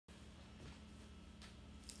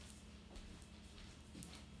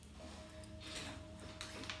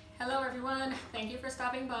everyone. Thank you for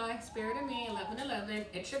stopping by. Spirit of me, 1111.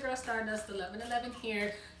 It's your girl Stardust, 1111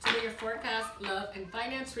 here to do your forecast, love, and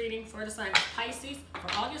finance reading for the sign of Pisces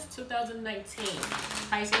for August 2019.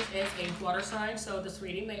 Pisces is a water sign, so this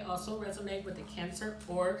reading may also resonate with the Cancer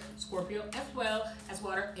or Scorpio, as well as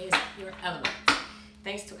water is your element.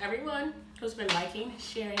 Thanks to everyone who's been liking,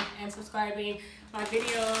 sharing, and subscribing my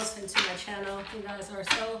videos and to my channel. You guys are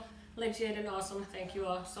so legit and awesome. Thank you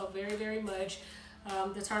all so very, very much.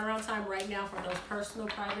 The turnaround time right now for those personal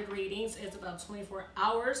private readings is about 24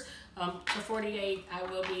 hours. For 48, I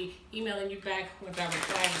will be emailing you back with that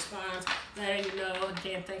reply and response, letting you know.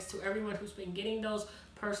 Again, thanks to everyone who's been getting those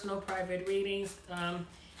personal private readings. I'm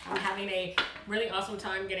having a really awesome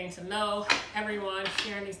time getting to know everyone,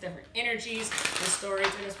 sharing these different energies and stories,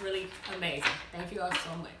 and it's really amazing. Thank you all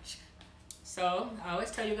so much. So I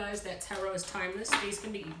always tell you guys that tarot is timeless. These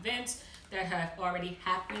can be events that have already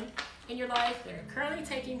happened in your life, that are currently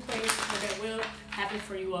taking place, or that will happen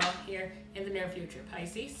for you all here in the near future,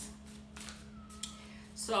 Pisces.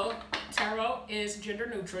 So tarot is gender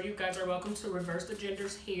neutral. You guys are welcome to reverse the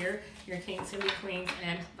genders here, your kings and your queens,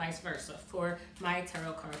 and vice versa for my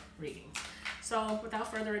tarot card readings. So without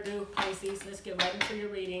further ado, Pisces, let's get right into your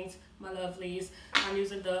readings, my lovelies. I'm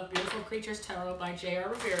using the Beautiful Creatures Tarot by J.R.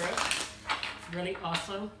 Rivera. Really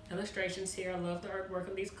awesome illustrations here. I love the artwork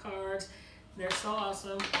of these cards. They're so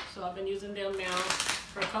awesome. So I've been using them now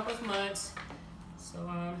for a couple of months. So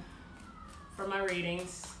for my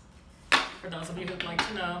readings, for those of you who'd like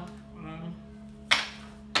to know.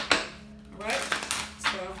 Alright,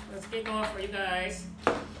 so let's get going for you guys.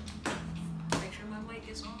 Make sure my mic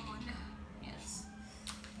is on. Yes.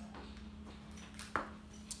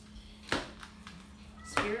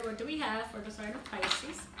 Spirit, what do we have for the sign of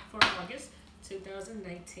Pisces for August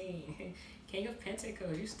 2019? King of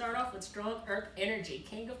Pentacles. You start off with strong earth energy.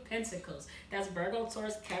 King of Pentacles. That's Virgo,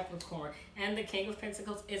 Taurus, Capricorn. And the King of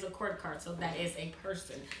Pentacles is a court card. So that is a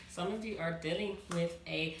person. Some of you are dealing with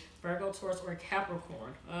a Virgo, Taurus, or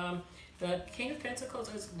Capricorn. The King of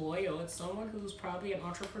Pentacles is loyal. It's someone who's probably an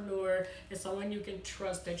entrepreneur. It's someone you can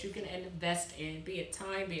trust, that you can invest in. Be it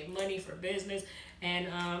time, be it money for business.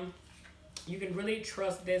 And you can really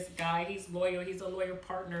trust this guy. He's loyal. He's a loyal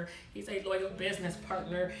partner. He's a loyal business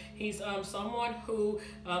partner. He's someone who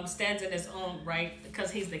stands in his own right,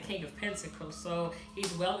 because he's the King of Pentacles. So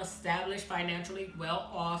he's well established financially, well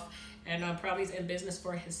off, and probably is in business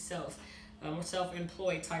for himself.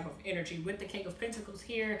 Self-employed type of energy with the King of Pentacles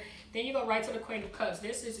here. Then you go right to the Queen of Cups.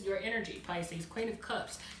 This is your energy, Pisces. Queen of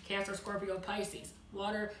Cups, Cancer, Scorpio, Pisces.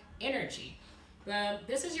 Water energy.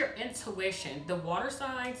 This is your intuition. The water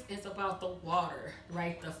signs is about the water,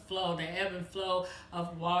 right? The flow, the ebb and flow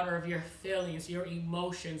of water, of your feelings, your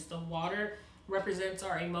emotions. The water represents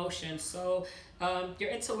our emotions. So your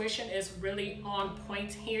intuition is really on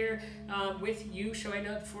point here with you showing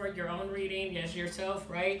up for your own reading as yourself,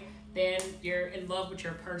 right? Then you're in love with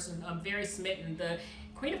your person. I'm very smitten. The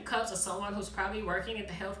Queen of Cups is someone who's probably working in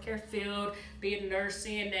the healthcare field, be it nurse,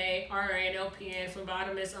 CNA, RN, LPN,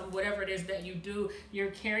 phlebotomist, whatever it is that you do.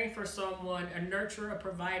 You're caring for someone, a nurturer, a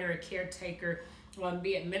provider, a caretaker,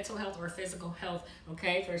 be it mental health or physical health,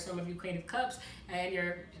 okay, for some of you Queen of Cups.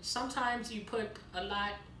 And sometimes you put a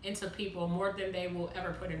lot into people, more than they will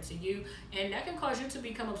ever put into you, and that can cause you to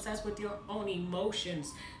become obsessed with your own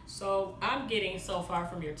emotions. So I'm getting so far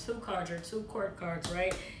from your two cards, your two court cards,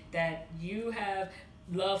 right, that you have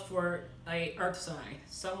love for a earth sign,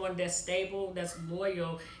 someone that's stable, that's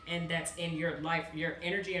loyal, and that's in your life. Your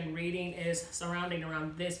energy and reading is surrounding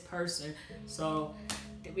around this person. So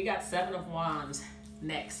we got Seven of Wands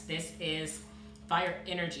next. This is fire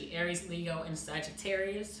energy, Aries, Leo, and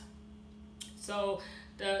Sagittarius. So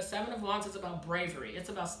the Seven of Wands is about bravery. It's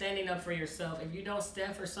about standing up for yourself. If you don't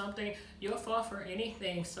stand for something, you'll fall for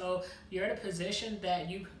anything. So you're in a position that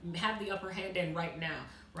you have the upper hand in right now,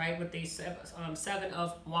 right, with these Seven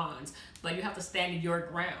of Wands. But you have to stand your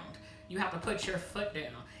ground. You have to put your foot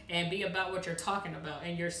down and be about what you're talking about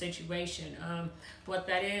in your situation. What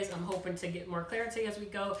that is, I'm hoping to get more clarity as we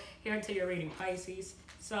go here into your reading, Pisces.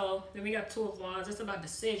 So then we got Two of Wands. It's about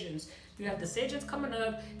decisions. You have decisions coming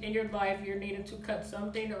up in your life. You're needing to cut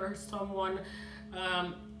something or someone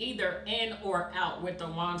either in or out with the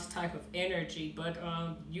Wands type of energy. But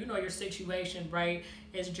you know your situation, right?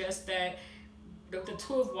 It's just that the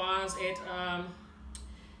Two of Wands, it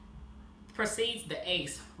precedes the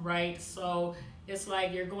Ace, right? So it's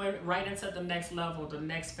like you're going right into the next level, the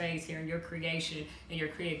next phase here in your creation and your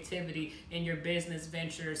creativity in your business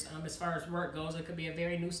ventures. As far as work goes, it could be a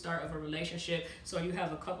very new start of a relationship. So you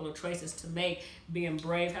have a couple of choices to make. Being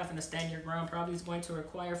brave, having to stand your ground, probably is going to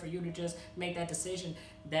require for you to just make that decision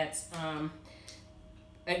that's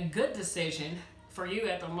a good decision for you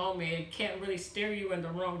at the moment. It can't really steer you in the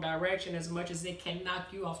wrong direction as much as it can knock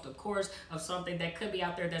you off the course of something that could be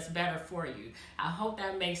out there that's better for you. I hope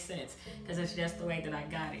that makes sense, because it's just the way that I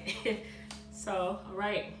got it. So, all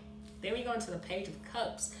right. Then we go into the Page of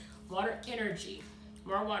Cups. Water energy.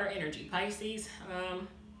 More water energy. Pisces.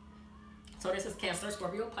 So this is Cancer,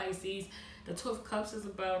 Scorpio, Pisces. The Two of Cups is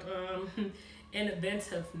about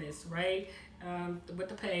inventiveness, right? With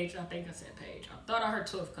the page, I think I said page. I thought I heard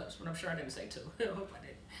Two of Cups, but I'm sure I didn't say two. I hope I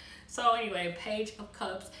didn't. So anyway, Page of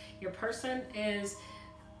Cups. Your person is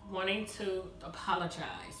wanting to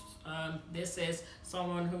apologize. This is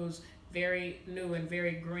someone who's very new and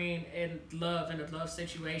very green in love, in a love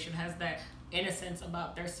situation, has that innocence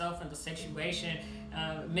about their self and the situation,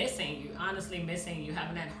 missing you, honestly missing you,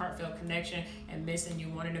 having that heartfelt connection and missing you,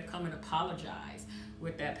 wanting to come and apologize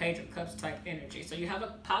with that Page of Cups type energy. So you have an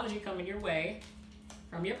apology coming your way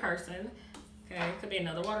from your person. Okay, it could be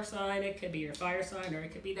another water sign, it could be your fire sign, or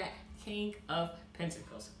it could be that King of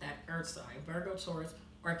Pentacles, that earth sign, Virgo, Taurus,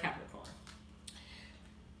 or Capricorn.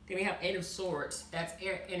 Then we have Eight of Swords, that's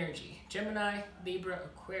air energy, Gemini, Libra,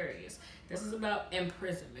 Aquarius. This is about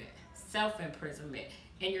imprisonment, self-imprisonment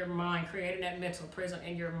in your mind, creating that mental prison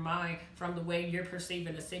in your mind from the way you're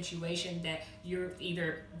perceiving the situation that you're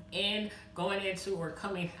either in, going into, or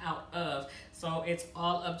coming out of. So it's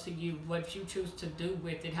all up to you what you choose to do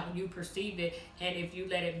with it, how you perceive it, and if you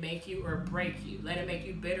let it make you or break you, let it make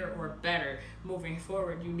you bitter or better. Moving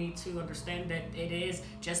forward, you need to understand that it is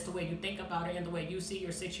just the way you think about it and the way you see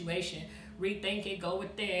your situation. Rethink it, go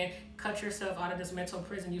within, cut yourself out of this mental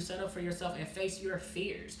prison you set up for yourself, and face your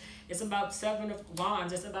fears. It's about Seven of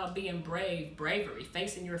Wands. It's about being brave, bravery,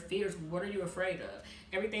 facing your fears. What are you afraid of?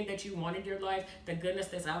 Everything that you want in your life, the goodness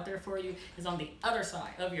that's out there for you, is on the other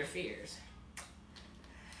side of your fears.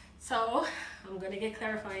 So I'm going to get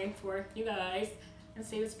clarifying for you guys and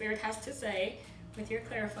see what Spirit has to say with your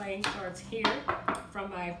clarifying cards here from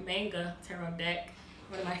my manga tarot deck.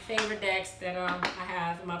 One of my favorite decks that I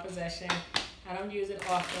have in my possession. I don't use it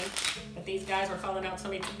often, but these guys were calling out to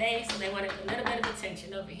me today, so they wanted a little bit of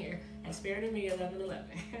attention over here at Spirit and Me 1111.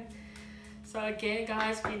 So again,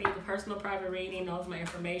 guys, if you need the personal private reading, all of my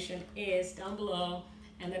information is down below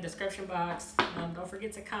in the description box. Don't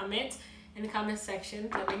forget to comment in the comment section.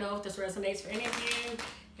 Let me know if this resonates for any of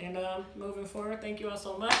you. And moving forward, thank you all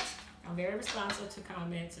so much. I'm very responsive to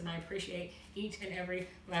comments, and I appreciate each and every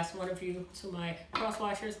last one of you. To my cross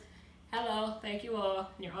watchers, hello, thank you all.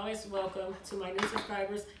 You're always welcome. To my new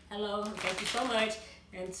subscribers, hello, thank you so much.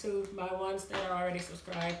 And to my ones that are already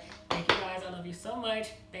subscribed, thank you guys. I love you so much.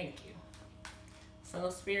 Thank you. So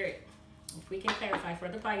Spirit, if we can clarify for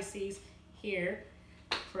the Pisces here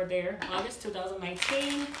for their August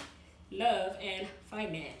 2019 love and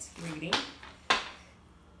finance reading.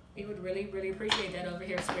 We would really, really appreciate that over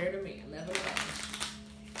here, Spirit of Me 1111.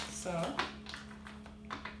 So, a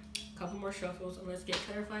couple more shuffles, and let's get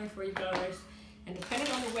clarifying for you guys. And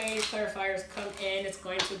depending on the way clarifiers come in, it's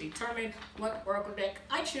going to determine what oracle deck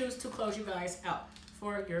I choose to close you guys out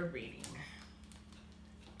for your reading.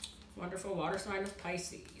 Wonderful water sign of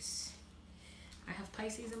Pisces. I have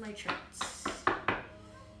Pisces in my charts.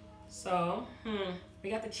 So, we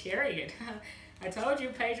got the Chariot. I told you,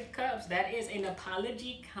 Page of Cups, that is an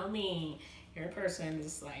apology coming. Your person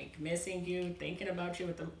is like missing you, thinking about you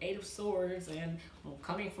with the Eight of Swords, and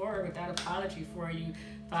coming forward with that apology for you.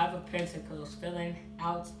 Five of Pentacles, feeling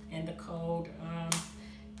out in the cold.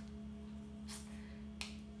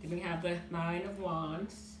 Then we have the Nine of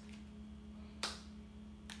Wands.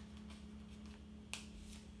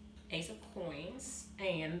 Ace of Coins,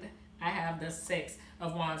 and I have the Six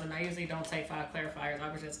of Wands, and I usually don't take 5 clarifiers.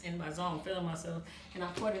 I was just in my zone, feeling myself, and I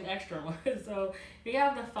put an extra one. So we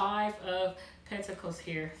have the Five of Pentacles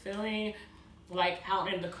here, feeling like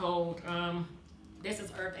out in the cold. This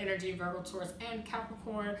is Earth energy, Virgo, Taurus, and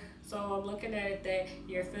Capricorn. So I'm looking at it that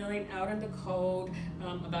you're feeling out in the cold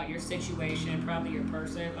about your situation, probably your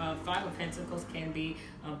person. Five of Pentacles can be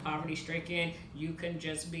poverty-stricken. You can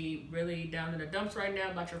just be really down in the dumps right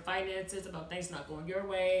now about your finances, about things not going your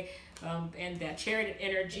way. And that Chariot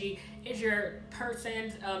energy is your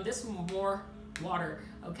person. This is more water,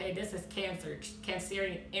 okay? This is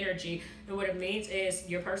Cancerian energy, and what it means is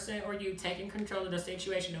your person or you taking control of the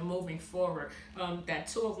situation and moving forward. That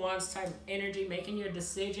Two of Wands type of energy, making your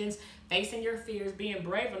decisions, facing your fears, being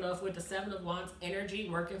brave enough with the Seven of Wands energy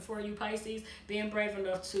working for you, Pisces, being brave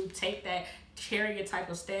enough to take that Chariot type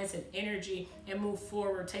of stance and energy and move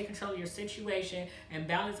forward, take control of your situation and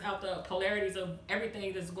balance out the polarities of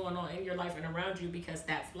everything that's going on in your life and around you, because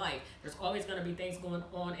that's life. There's always going to be things going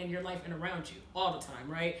on in your life and around you all the time,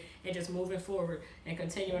 right? And just moving forward and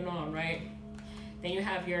continuing on, right? Then you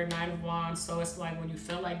have your Nine of Wands. So it's like when you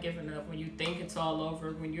feel like giving up, when you think it's all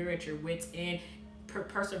over, when you're at your wit's end,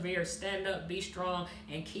 persevere, stand up, be strong,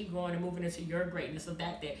 and keep going and moving into your greatness of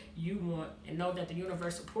that you want. And know that the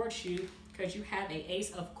universe supports you, because you have a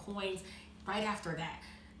Ace of Coins right after that.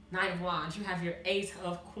 Nine of Wands, you have your Ace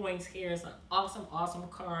of Coins here. It's an awesome, awesome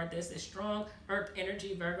card. This is strong earth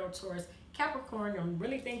energy, Virgo, Taurus, Capricorn. I'm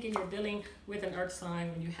really thinking you're dealing with an earth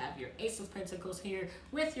sign when you have your Ace of Pentacles here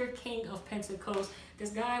with your King of Pentacles. This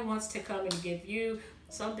guy wants to come and give you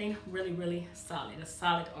something really, really solid, a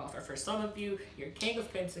solid offer. For some of you, your King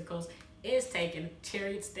of Pentacles is taking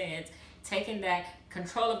Chariot stance, taking that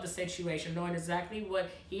control of the situation, knowing exactly what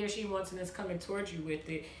he or she wants, and is coming towards you with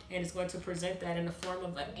it, and it's going to present that in the form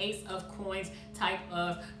of an Ace of Coins type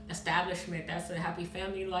of establishment. That's a happy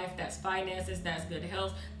family life, that's finances, that's good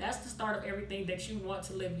health, that's the start of everything that you want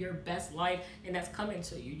to live your best life, and that's coming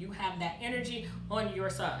to you. You have that energy on your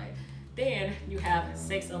side. Then you have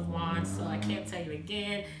Six of Wands. So I can't tell you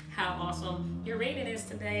again how awesome your reading is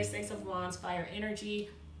today. Six of Wands, fire energy,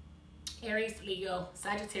 Aries, Leo,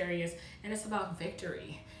 Sagittarius, and it's about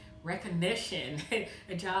victory, recognition,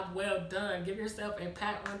 a job well done. Give yourself a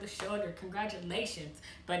pat on the shoulder. Congratulations.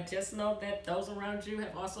 But just know that those around you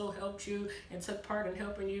have also helped you and took part in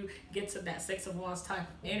helping you get to that Six of Wands type of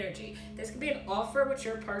energy. This could be an offer with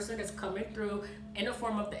your person that's coming through in the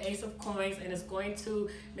form of the Ace of Coins, and it's going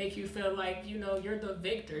to make you feel like, you know, you're the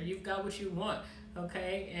victor. You've got what you want.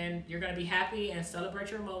 Okay, and you're going to be happy and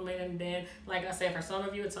celebrate your moment. And then, like I said, for some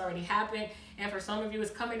of you it's already happened, and for some of you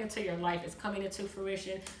it's coming into your life, it's coming into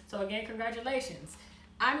fruition. So again, congratulations.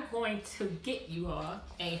 I'm going to get you all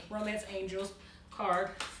a Romance Angels card,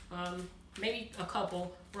 maybe a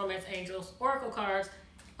couple Romance Angels Oracle cards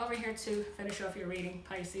over here to finish off your reading,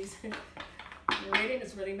 Pisces. Your reading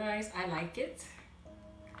is really nice. I like it.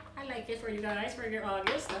 I like it for you guys for your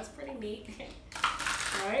August. That's pretty neat.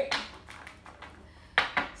 All right.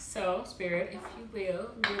 So, Spirit, if you will,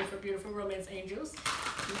 beautiful, beautiful Romance Angels,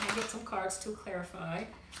 you can get some cards to clarify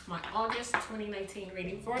my August 2019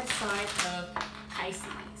 reading for the sign of Pisces.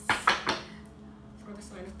 For the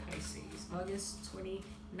sign of Pisces, August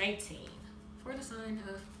 2019, for the sign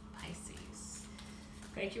of Pisces.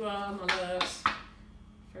 Thank you all, my loves,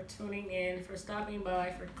 for tuning in, for stopping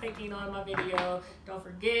by, for clicking on my video. Don't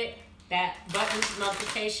forget that button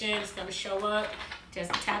notification is going to show up.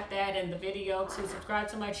 Just tap that in the video to subscribe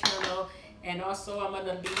to my channel. And also I'm going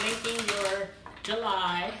to be linking your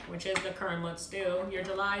July, which is the current month still, your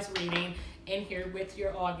July's reading in here with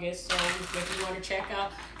your August. So if you want to check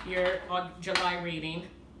out your July reading,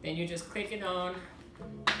 then you just click it on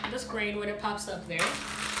the screen when it pops up there,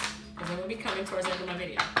 because it will be coming towards the end of my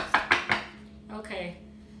video. Okay,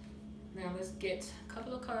 now let's get a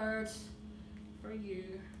couple of cards for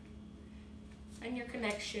you and your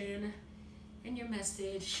connection and your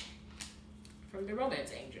message from the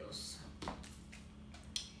Romance Angels.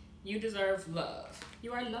 You deserve love.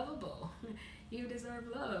 You are lovable. You deserve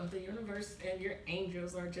love. The universe and your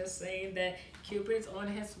angels are just saying that Cupid's on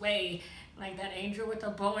his way. Like that angel with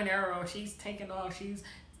the bow and arrow, she's taking off. She's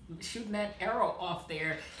shooting that arrow off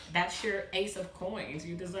there. That's your Ace of Coins.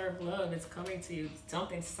 You deserve love. It's coming to you.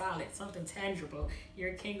 Something solid, something tangible.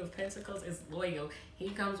 Your King of Pentacles is loyal. He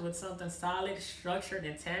comes with something solid, structured,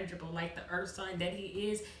 and tangible, like the earth sign that he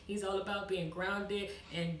is. He's all about being grounded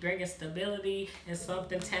and bringing stability and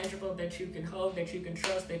something tangible that you can hold, that you can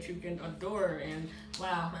trust, that you can adore. And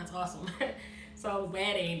wow, that's awesome. So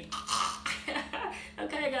wedding.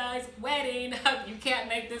 Okay guys, wedding. You can't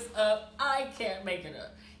make this up. I can't make it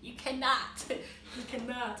up. You cannot. You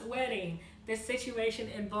cannot. Wedding. This situation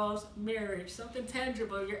involves marriage, something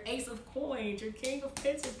tangible. Your Ace of Coins, your King of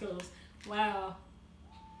Pentacles. Wow.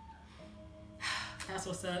 That's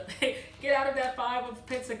what's up. Get out of that Five of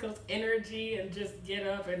Pentacles energy and just get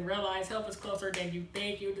up and realize help is closer than you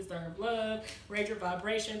think. You deserve love. Raise your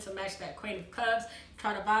vibration to match that Queen of Cups.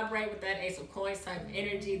 Try to vibrate with that Ace of Coins type of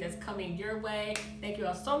energy that's coming your way. Thank you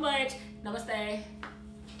all so much. Namaste.